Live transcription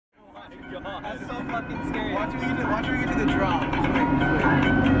God. That's so fucking scary. Watch her get to the drop. Just wait.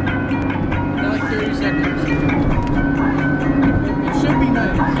 Not like 30 seconds. It should be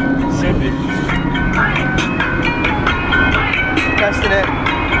nice. Should be. Testing it.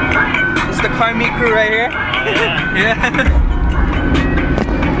 This is the car meet crew right here. Yeah.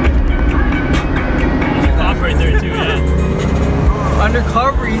 There's a cop right there too, yeah.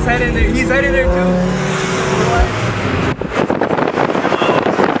 Undercover, he's heading there. He's heading there too.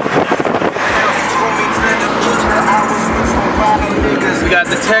 We got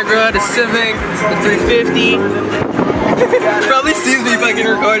the Tegra, the Civic, the 350. He probably sees me if I can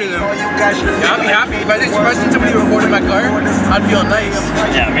record him. Yeah, I'd be happy. If I seen somebody recording my car, I'd feel nice.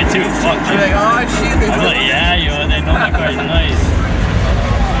 Yeah, me too. Fuck. I'd be like, oh shit. I'm like, yeah, yo, they know my car is nice.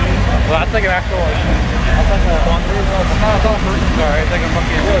 Well, that's like an actual, that's like a, it's not a first car, it's like a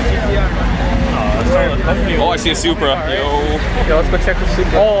fucking GTR. Oh, I see a Supra. Yo. Yo, let's go check the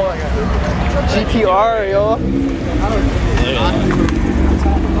Supra. Oh, GTR, yo.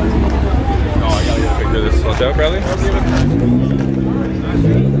 Oh, I gotta get a picture of this. Watch out, Bradley.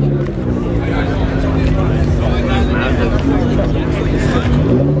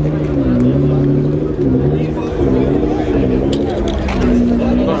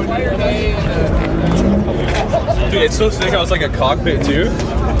 Dude, it's so sick how it's like a cockpit too.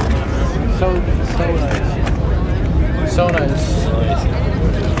 so nice. So nice.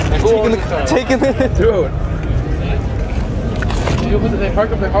 Taking the Dude. They park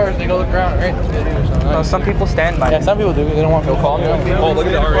up their cars and they go look around, right? No, some people stand by. Yeah, some people do. They don't want to call me. Oh, look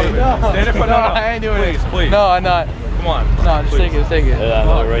at the R8. Stand in front No, of I ain't doing it. Please. No, I'm not. Come on. No, just take it. Just take it. Yeah,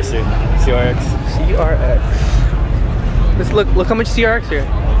 another racer. CRX. CRX. Let's look how much CRX here.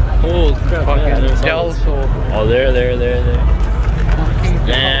 Holy crap. Fucking Del Sol. Oh, there.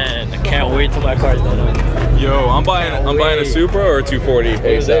 Man, I can't wait till my car's done. Yo, I'm buying a Supra or a 240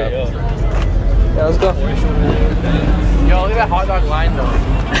 ASAP. Yeah, let's go. Yo, look at that hot dog line though.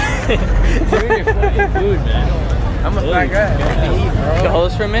 Food, man. I'm a fat guy. I can eat, bro. Can you hold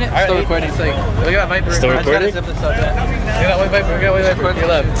this for a minute? Still recording. It's like, look at that Viper. Still I just gotta recording? zip this up, yeah. Look at that white Viper. Look at that white Viper to your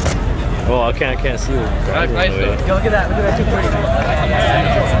left. Oh, I can't see it. That's nice though. Yo, look at that 240.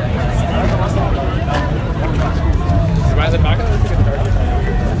 Reminds it back of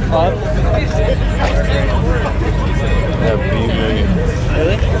Yeah, Beamer.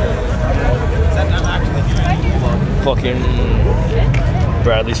 Really? Fucking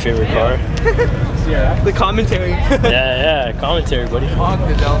Bradley's favorite car. Yeah. The commentary. yeah, commentary, buddy. Fuck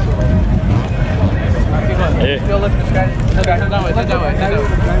the Del Sol. Hey. Yo, look, this guy. Okay, that way.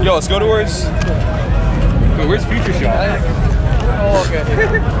 Yo, let's go towards. Wait, where's Future Shop? Oh, okay.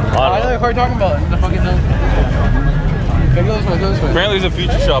 I know the car you're talking about. The fucking Del Sol. Okay, go this way. Apparently there's a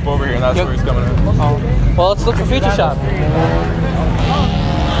Future Shop over here, and that's where he's coming in. Oh. Well, let's look for Future Shop.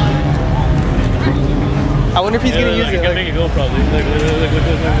 I wonder if he's gonna use it. Gonna make it go probably. Look.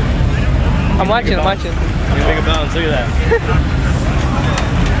 I'm watching. You're gonna make a bounce. Look at that.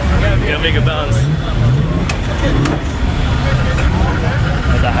 You're gonna make a bounce.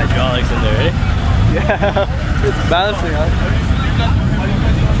 Got the hydraulics in there, eh? Yeah. It's bouncing, huh?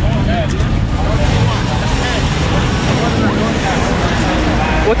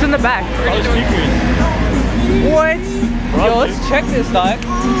 What's in the back? All the speakers. What? Yo, let's check this, dog.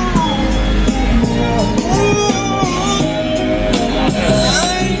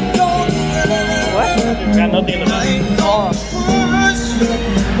 What? Got nothing in the back. Oh.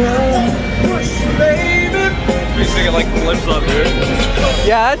 He's thinking like flips up, dude.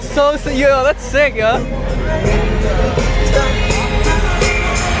 Yeah, that's so sick. Yo, that's sick, yo.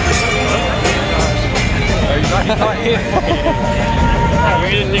 We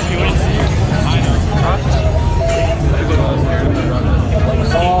didn't think you would see it. I know.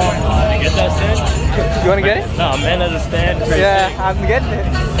 Get that stand? You wanna get it? No, man has a stand. Yeah, I'm getting it.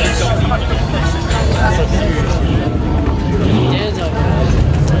 That's so serious.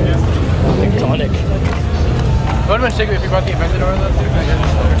 Iconic. It would have been sick if you brought the Aventador though too.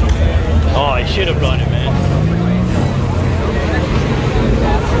 Oh, I should have brought it, man.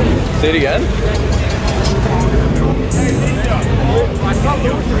 Say it again.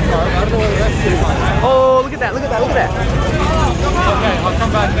 Oh, look at that. Okay, I'll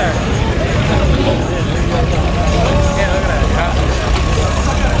come back there. Yeah, look at that.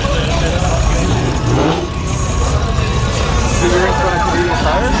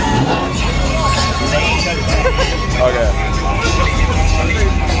 Okay.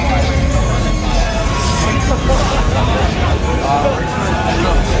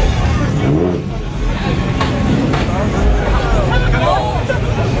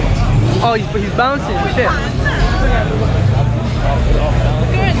 Oh, he's bouncing. Shit.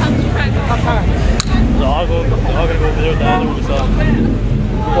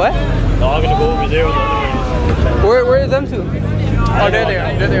 there with the other one. Where are them two? Oh, they're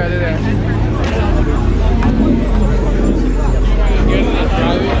there. They're there. They're there.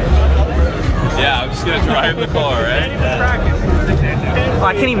 Yeah, I'm just gonna drive the car, right? Oh,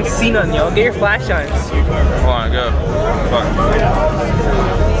 I can't even see nothing, yo. Get your flash on. Come on, go. Fuck.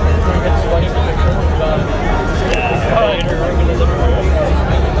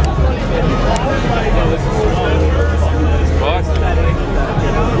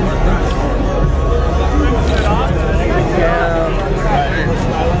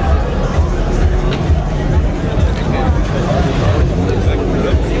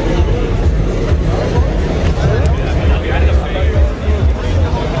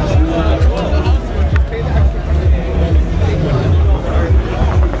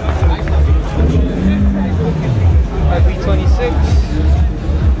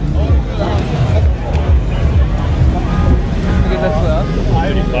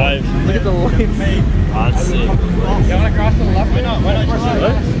 Look at the lights. That's sick. You want to cross to the left? Why not? Why not your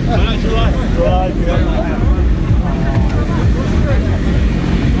left? Why not your left?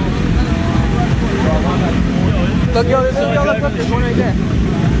 Look, yo, look, there's one right there.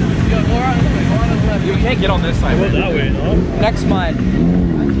 You can't get on this side. Go that way, no? Next mine.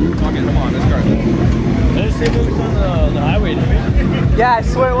 Okay, come on, this car. Let's see who's on the highway, didn't we? Yeah, I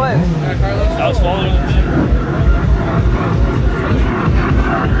swear it was. I was following them.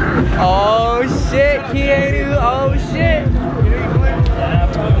 Oh shit, Keanu. Oh shit.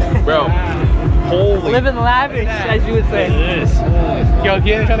 Bro, holy. Living lavish, as you would say. It is. Yo,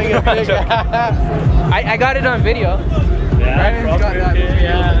 Keanu's trying to get big. I got it on video. Yeah, got that.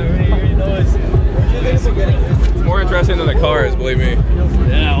 yeah, everybody knows. It's more interesting than the cars, believe me.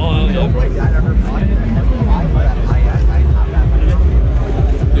 Yeah, well,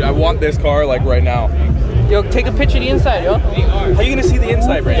 Dude, I want this car like right now. Yo, take a picture of the inside, yo. How are you gonna see the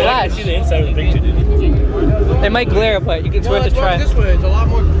inside right now? I can see the inside of the picture, dude. It might glare, but it's worth a try. This way, it's a lot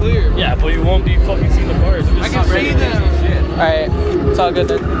more clear. Yeah, but you won't be fucking seeing the cars. I can see them. Alright, it's all good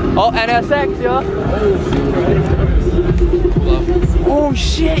then. Oh, NSX, yo. Oh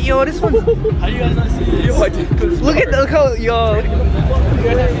shit, yo, this one's. How do you guys not see this? Yo, I did. Look how, yo.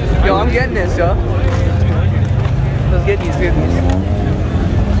 Yo, I'm getting this, yo. Let's get these,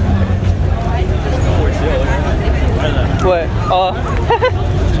 What? Oh.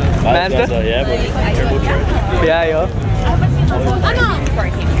 Mazda? Yeah, but turbocharged. Yeah, yo. I'm not before I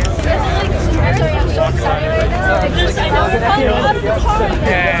came here. I'm so excited right now. I just out of the car.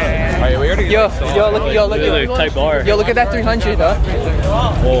 Alright, we already Yo, look, Type R. yo, look at that 300, though.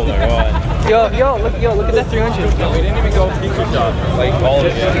 Oh my god. Yo, look at that 300. We didn't even go feature shot. Like all of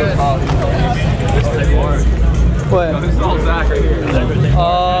it. What? This is all Zach right here.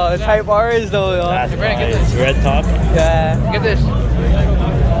 Oh, the Type R is though, yo. That's nice. Red top. Yeah. Get this.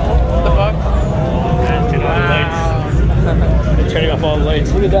 What the fuck? And turn on the lights. They're turning off all the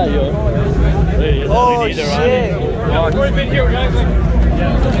lights. Look at that, yo. Oh shit.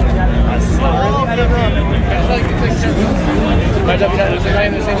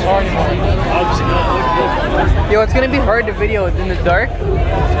 Yo, it's gonna be hard to video in the dark.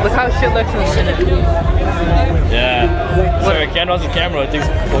 Look how shit looks in the minute. Yeah. Sorry, I can't on the camera. It takes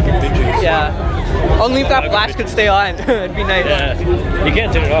fucking pictures. Yeah. Only if that flash could stay on. It'd be nice. Yeah. You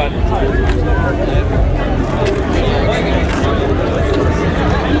can't turn it on.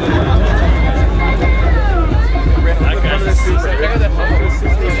 That guy's super.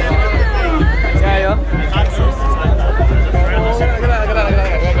 Yeah, yo.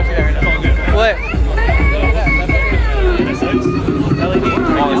 What?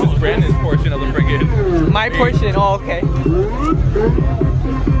 Oh, this is Brandon's portion of the friggin'. My portion. Oh, okay.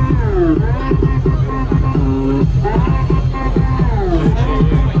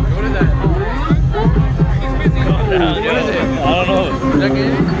 What is that? Calm down, yo. What is it? I don't know. Is that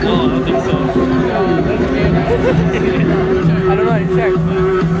good? No, I don't think so. I don't know how to check.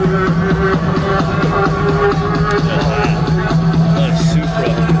 That's Supra.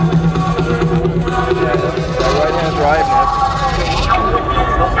 Right-hand drive, man.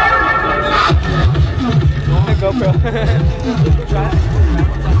 The GoPro.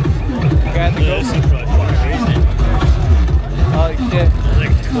 Got the The Supra is fucking crazy. Oh shit. It's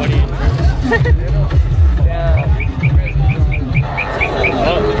like 20. Yeah.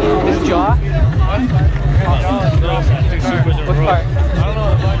 Oh. This jaw? No, I think Supra's in a What row. part? I don't know.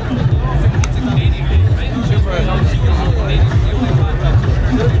 It's a Canadian, right? Super.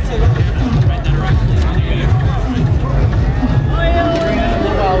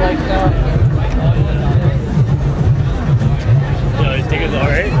 Oh, like that. Yeah, you think it's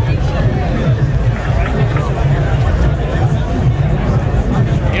alright?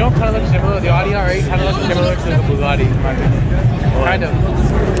 You know, kind of looks similar to the Audi R8. body, in my opinion. Kind of.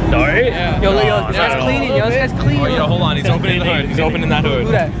 Sorry? Yeah. Yo, this guy's cleaning. Yo, this guy's cleaning. Oh, yo, hold on. He's opening the hood. He's opening that hood.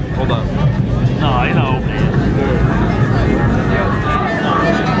 Do that. Hold on. No, you're not opening it.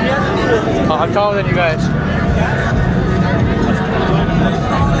 Oh, I'm taller than you guys.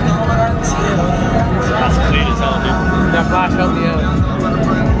 That's clean as hell, dude. That flash helped me out.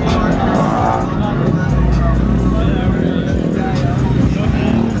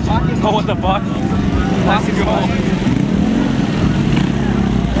 Oh, what the fuck? Let's go.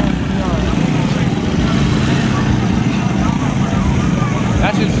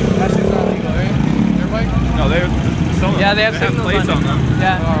 That's just not legal, right? Their bike? No, they Yeah, they have signals plates on them.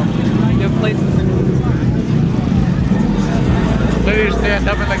 Yeah. They have plates. So they just stand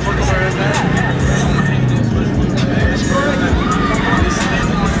up and like look over it there.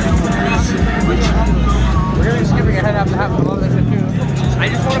 We're gonna be skipping ahead after half of all this shit too. I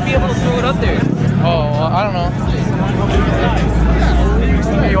just want to be able to throw it up there. Oh, well, I don't know.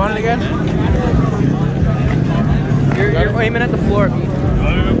 Hey, you want it again? You're aiming at the floor, Pete.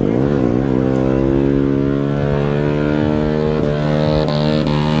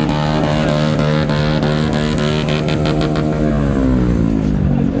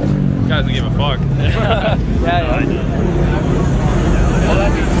 Guys don't give a fuck. Yeah.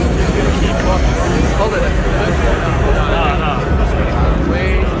 Hold it.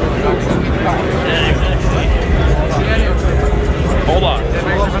 Hold on.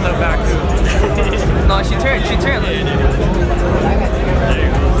 From the back too. No, she turned. She turned.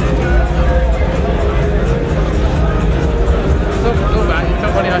 So bad. It's so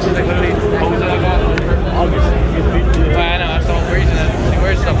funny how she's like literally posing like that. I know. That's the whole reason that she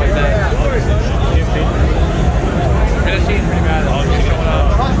wears stuff like that. And the scene's pretty bad. She's showing up.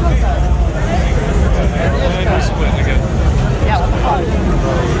 We're splitting again.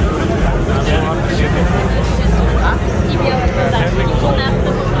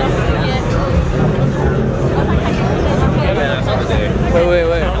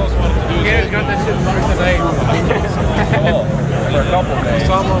 Wait. Gator's got that shit for tonight. For a couple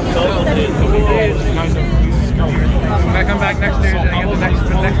days. When I come back next Thursday, I get the next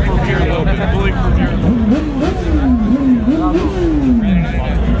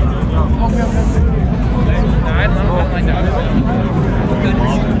I don't know my dog.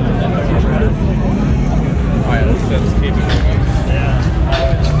 Alright, let's keep it moving.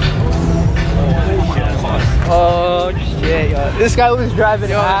 Oh shit, yo. This guy was driving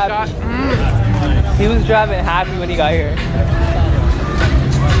happy. He was driving happy when he got here.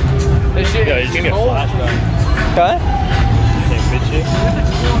 This shit Yo, you can get flashback. Huh? Same bitch shit.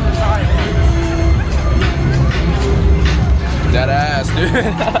 That ass, dude.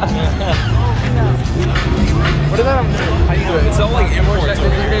 What is that? How you do it? It's all like imports.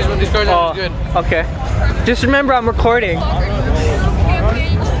 These cars are good. Okay. Just remember, I'm recording.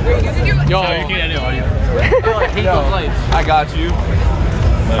 Yo, No, you can't edit audio. I got you.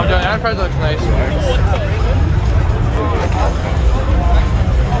 I'm done. Enterprise looks nice.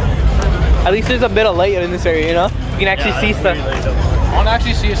 At least there's a bit of light in this area, you know? You can actually see stuff. I want to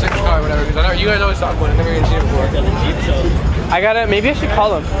actually see a second car or whatever, because I know you guys always talk about it. I've never even seen it before. I gotta, maybe I should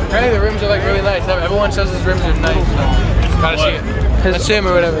call him. Apparently the rims are like really nice. Everyone says his rims are nice. So gotta see it. That's Sim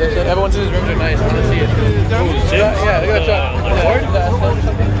or whatever. Everyone says his rims are nice. I want to see it. Yeah, look at that shot.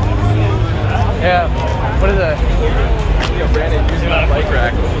 Yeah. What is that? Yo, Brandon, using that bike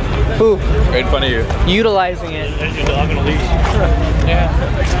rack. Who? Right in front of you. Utilizing it. There's your dog on a leash. Yeah.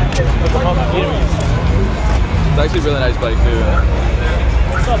 It's actually a really nice bike too.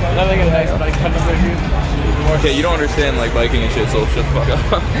 Another thing is nice, like cut number shoes. Okay, you don't understand like biking and shit, so shut the fuck up.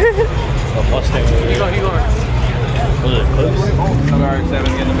 A Mustang over You there. going? Was it close? Another R7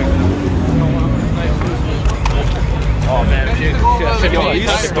 getting the big. Oh man, dude. Yo,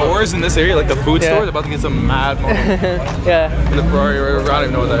 these stores in this area, like the food stores, about to get some mad money. Yeah. In the Ferrari, I don't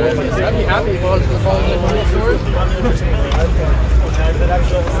even know what that is. I'd be happy if I was like one of those stores.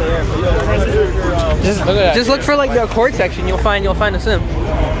 Just look for like the Accord section. You'll find a sim.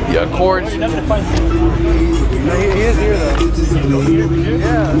 Yeah, Accords. He is here though.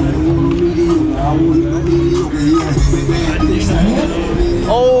 Yeah.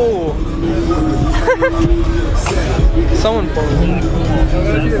 Oh. Someone pulled it. We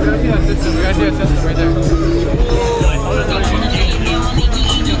gotta see that system. We gotta see that system right there.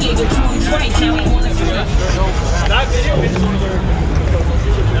 That video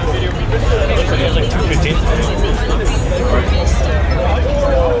is like 215.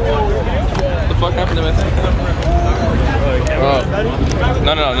 What the fuck happened to my thing? Oh.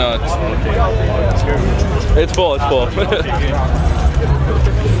 No. It's full.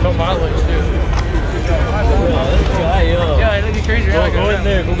 No mileage too. Yeah, I think you're crazy. Go in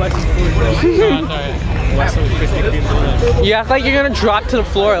there. Go buy some food, bro. You act like you're gonna drop to the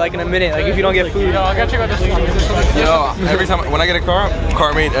floor like in a minute, like if you don't get food. Yo, I gotta check out this one. Yo, every time when I get a car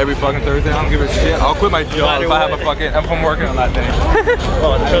meet every fucking Thursday. I don't give a shit. I'll quit my job if I have a fucking if I'm working on that thing.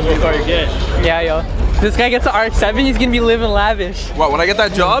 Oh, it depends what car you get. Yeah, yo. This guy gets an RX-7, he's gonna be living lavish. What? When I get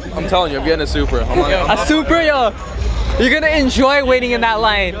that job, I'm telling you, I'm getting a Supra. A Supra, yo. You're gonna enjoy waiting in that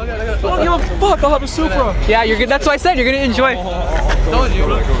line. I don't give a fuck. I'll have a Supra. Yeah, you're good. That's what I said. You're gonna enjoy. Told you.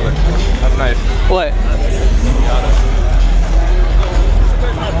 That's nice. What?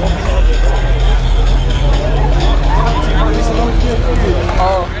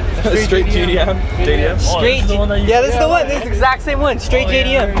 Oh, Straight JDM. JDM. straight. Yeah, this is the one. This is the exact same one. Straight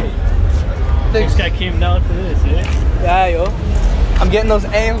JDM. This guy came down for this, eh? Yeah, yo. I'm getting those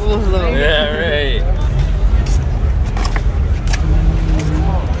angles though. Yeah, right.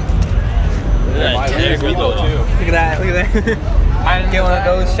 Look at that. Look at that. I didn't get one of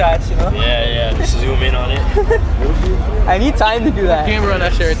those shots, you know. Yeah. Just zoom in on it. I need time to do that. Camera on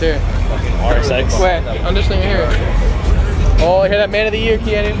that shit right there. RSX. Where? On this thing here. Oh, I hear that Man of the Year,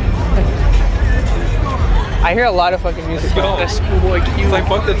 Keanu. I hear a lot of fucking music. That schoolboy Q. It's like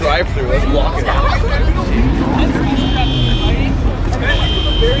fuck the drive-thru. Let's walk it.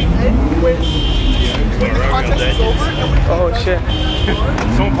 Oh shit.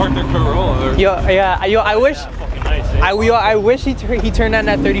 Someone parked their Corolla. Yo, yeah, yo, I wish. I wish he turned on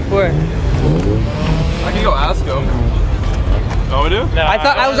that 34. I can go ask him. Oh, we do? No, I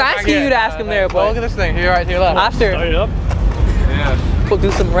thought I was asking you to ask him there, Oh, but look at this thing. Here, right to your left. after Start it up. Yeah. we'll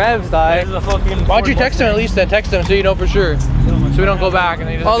do some revs, dog. Why don't you text him at least then? Text him so you know for sure. So we don't go back and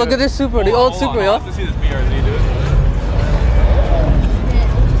then he Oh, look at this Supra, the old Supra, yo. I'll have to see this BRZ, dude.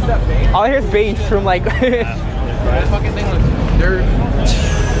 All I hear is bass from like. This fucking thing looks dirt.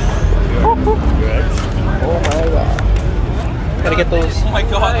 Oh my god. Gotta get those. Oh my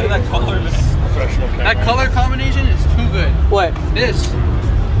god, look at that color, man. That color combination is too good. What? This.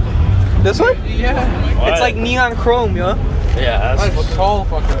 This one? Yeah. It's like neon chrome, yo. Yeah, That's that's so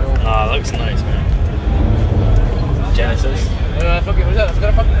fucking dope. looks nice, man. Genesis. Fucking, what is that? Is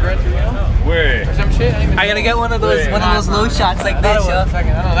that a fucking Gran Turismo? Where? Or some shit? I gotta get one of those low shots like this, yo. I don't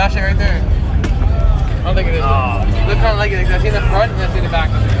know, that shit right there. I don't think it is. Oh. Look kind of like it. I see the front and I see the back.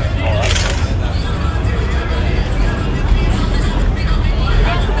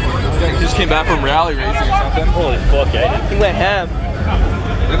 He just came back from rally racing or something. Holy fuck, yeah. He went ham.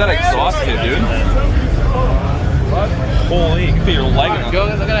 Look at that exhaust kit, dude. Holy, you can fit your leg in it. Yo,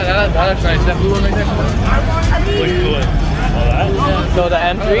 look at that. That looks nice. That blue one right there. Look good. All that? So the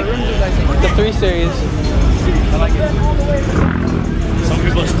M3, the 3 Series. I like it. Some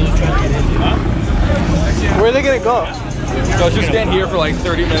people still trying to get into it. Where are they gonna go? So just stand here for like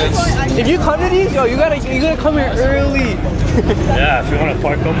 30 minutes. If you come to these, yo, you gotta come here early. Yeah, if you want to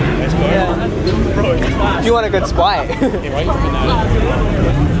park up with a nice car. Yeah. Bro, If you want a good spot.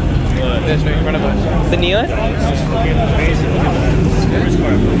 This right in front of us. The neon? it's just fucking amazing. Look at that. This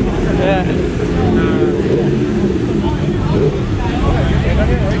car. Yeah.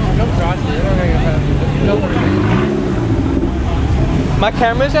 My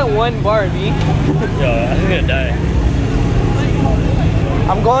camera's at 1 bar, B. Yo, I think I'm gonna die.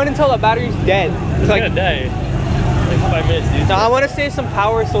 I'm going until the battery's dead. I'm It's like, gonna die. Like 5 minutes, dude. no, I want to save some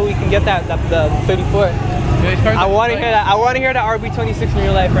power so we can get the 34. I want to hear that. I want to hear that RB26 in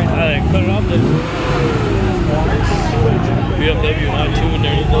real life right now. Alright, cut it off then. BMW, not two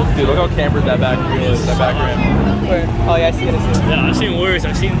underneath those. Dude, look how cambered that back rim is. That back rim. Where? Oh yeah, I see it. Yeah, I've seen worse.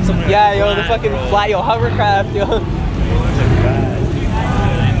 I've seen something. Yeah, yo, the fucking flat, yo, hovercraft, yo.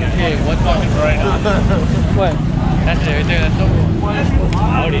 Okay, what's up right now? What? That's it right there. That's over.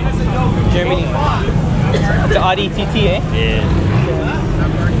 Audi. Germany. It's an Audi TT, eh? Yeah.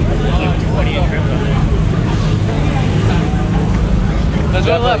 Like 20 inch rims on there. Let's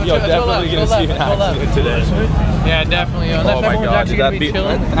go left. Yo, definitely gonna see an accident today. Yeah, definitely. Unless Oh my everyone's god, actually dude, that gonna be beat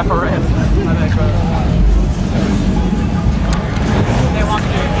chilling. FRS. They want to.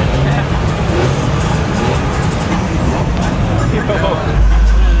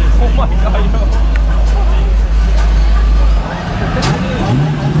 Oh my god, yo.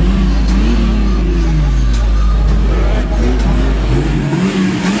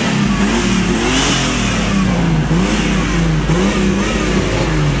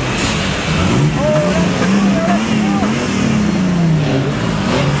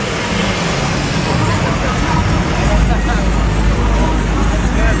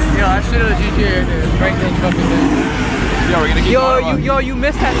 Yo, I should have GTA right there. Right there, fucking there. Yeah, we're gonna keep going. You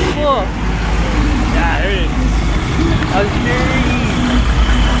missed that school. Yeah, there it is. I was dirty.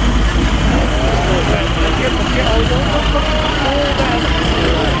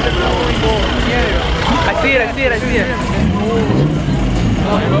 I see it, I see it, I see it.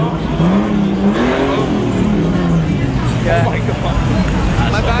 Yeah. Oh my god.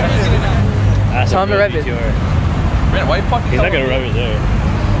 My battery's gonna die. Tell him to rev it. Man, why fucking He's not gonna rev it there.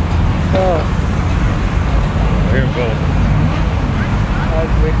 Oh. Here we go.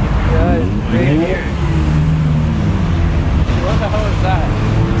 That's wicked. Yeah, it's right here. What the hell is that?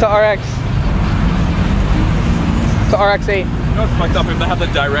 It's a RX. It's a RX-8. You know what's fucked up? If they have the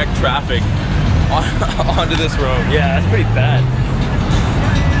direct traffic onto this road. Yeah, that's pretty bad.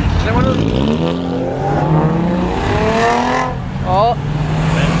 Is that one of those? Oh.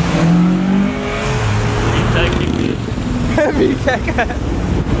 VTech.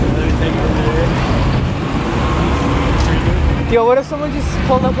 Yo, what if someone just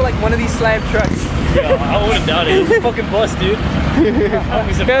pulled up with like one of these slab trucks? Yeah, I wouldn't doubt it. It was a fucking bus, dude. Yeah,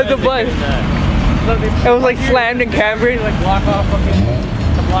 it's a bus. It was like slammed and cambered. Like block off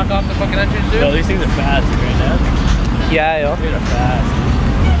the fucking entrance, dude. Yo, these things are fast, right now. Yeah, yo. They're fast.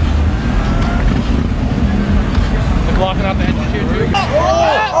 They're blocking off the entrance here, dude.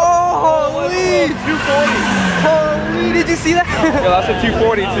 Oh, holy! 240. Holy, did you see that? Yeah, that's a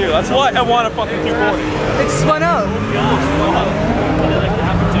 240 too. That's why I want a fucking 240. It spun out.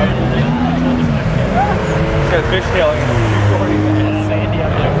 This guy's fishtailing in a 240. Sandy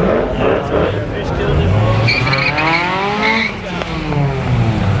out there.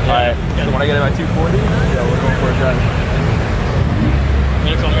 Alright, so when I get in my 240, yeah, we're going for a drive.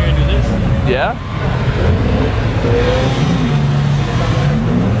 You gonna come here and do this? Yeah?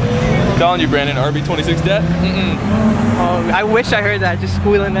 I'm telling you, Brandon, RB26 death? Oh, I wish I heard that, just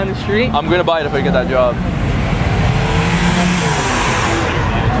squealing down the street. I'm gonna buy it if I get that job.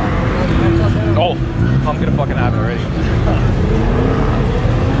 Oh, I'm gonna fucking have it already.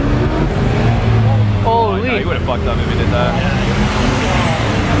 Holy. No, you would have fucked up if you did that.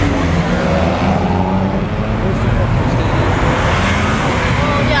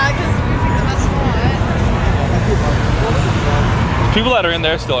 People that are in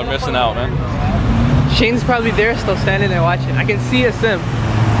there still are missing out, man. Shane's probably there still standing there watching. I can see a sim.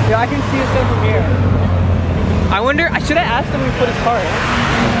 Yeah, I can see a sim from here. I wonder, should I ask him when he put his car in?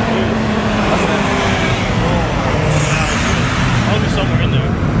 I'll be somewhere in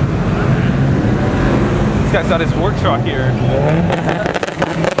there. This guy's got his work truck here.